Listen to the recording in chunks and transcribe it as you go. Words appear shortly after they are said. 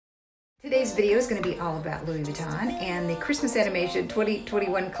Today's video is going to be all about Louis Vuitton and the Christmas Animation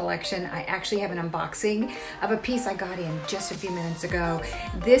 2021 collection. I actually have an unboxing of a piece I got in just a few minutes ago.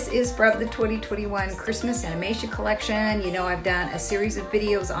 This is from the 2021 Christmas Animation collection. You know, I've done a series of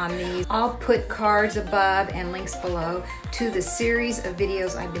videos on these. I'll put cards above and links below to the series of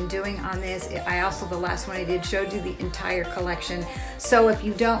videos I've been doing on this. I also, the last one I did, showed you the entire collection. So if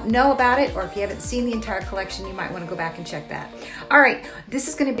you don't know about it, or if you haven't seen the entire collection, you might want to go back and check that. All right, this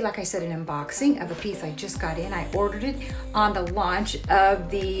is going to be, like I said, an unboxing of a piece I just got in. I ordered it on the launch of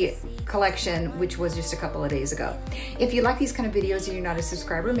the collection, which was just a couple of days ago. If you like these kind of videos and you're not a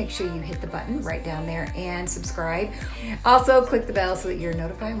subscriber, make sure you hit the button right down there and subscribe. Also, click the bell so that you're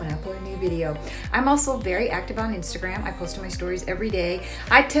notified when I upload a new video. I'm also very active on Instagram. I post on my stories every day.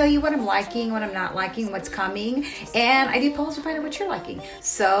 I tell you what I'm liking, what I'm not liking, what's coming, and I do polls to find out what you're liking.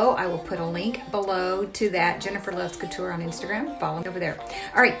 So I will put a link below to that. Jennifer Loves Couture on Instagram. Follow me over there.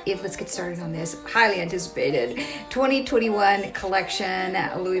 All right, let's get started on this highly anticipated 2021 collection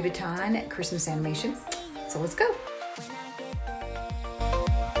Louis Vuitton Christmas Animation. So let's go.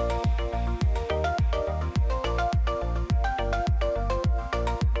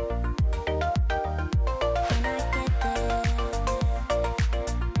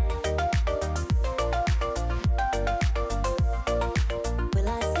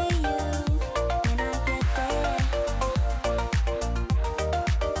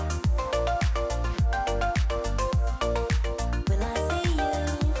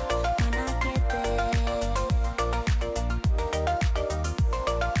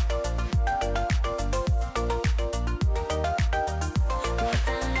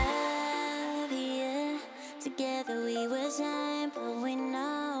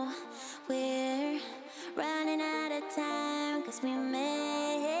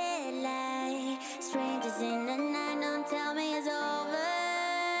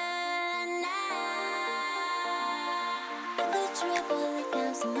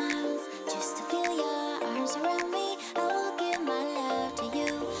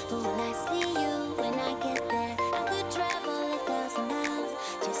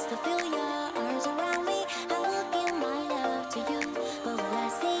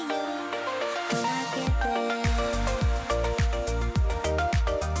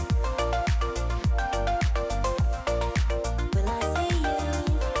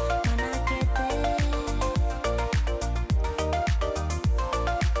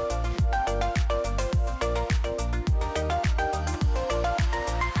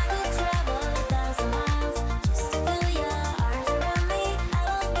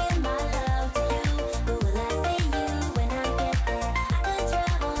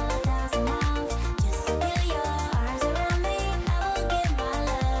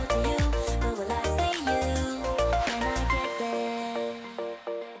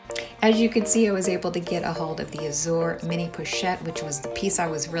 As you can see, I was able to get a hold of the Azure Mini Pochette, which was the piece I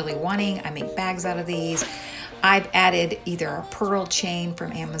was really wanting. I make bags out of these. I've added either a pearl chain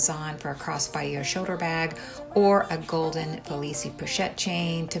from Amazon for a crossbody or shoulder bag, or a golden Felici pochette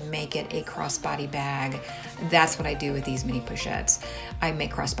chain to make it a crossbody bag. That's what I do with these mini pochettes. I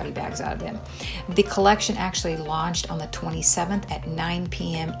make crossbody bags out of them. The collection actually launched on the 27th at 9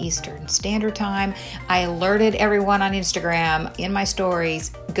 p.m. Eastern Standard Time. I alerted everyone on Instagram in my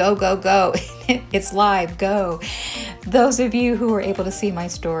stories, go, go, go. It's live, go. Those of you who were able to see my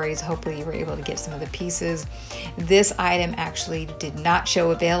stories, hopefully you were able to get some of the pieces. This item actually did not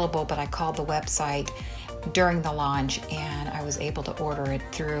show available, but I called the website during the launch and I was able to order it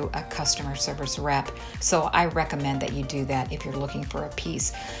through a customer service rep. So I recommend that you do that if you're looking for a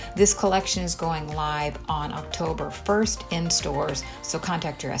piece. This collection is going live on October 1st in stores, so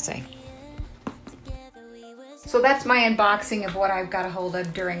contact your SA. So that's my unboxing of what I've got a hold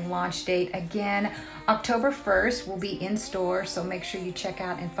of during launch date. Again, October 1st will be in store, so make sure you check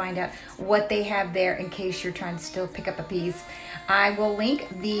out and find out what they have there in case you're trying to still pick up a piece. I will link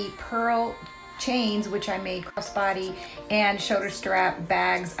the pearl chains, which I made crossbody and shoulder strap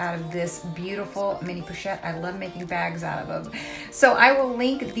bags out of this beautiful mini pochette. I love making bags out of them. So I will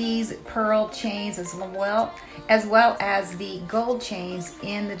link these pearl chains as well as the gold chains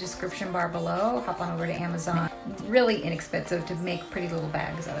in the description bar below. Hop on over to Amazon. Really inexpensive to make pretty little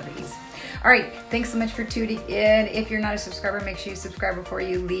bags out of these. All right, thanks so much for tuning in. If you're not a subscriber, make sure you subscribe before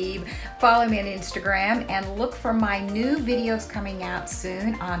you leave. Follow me on Instagram and look for my new videos coming out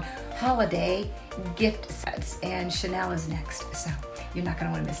soon on holiday gift sets, and Chanel is next, so you're not going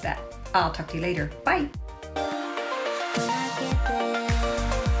to want to miss that. I'll talk to you later. Bye.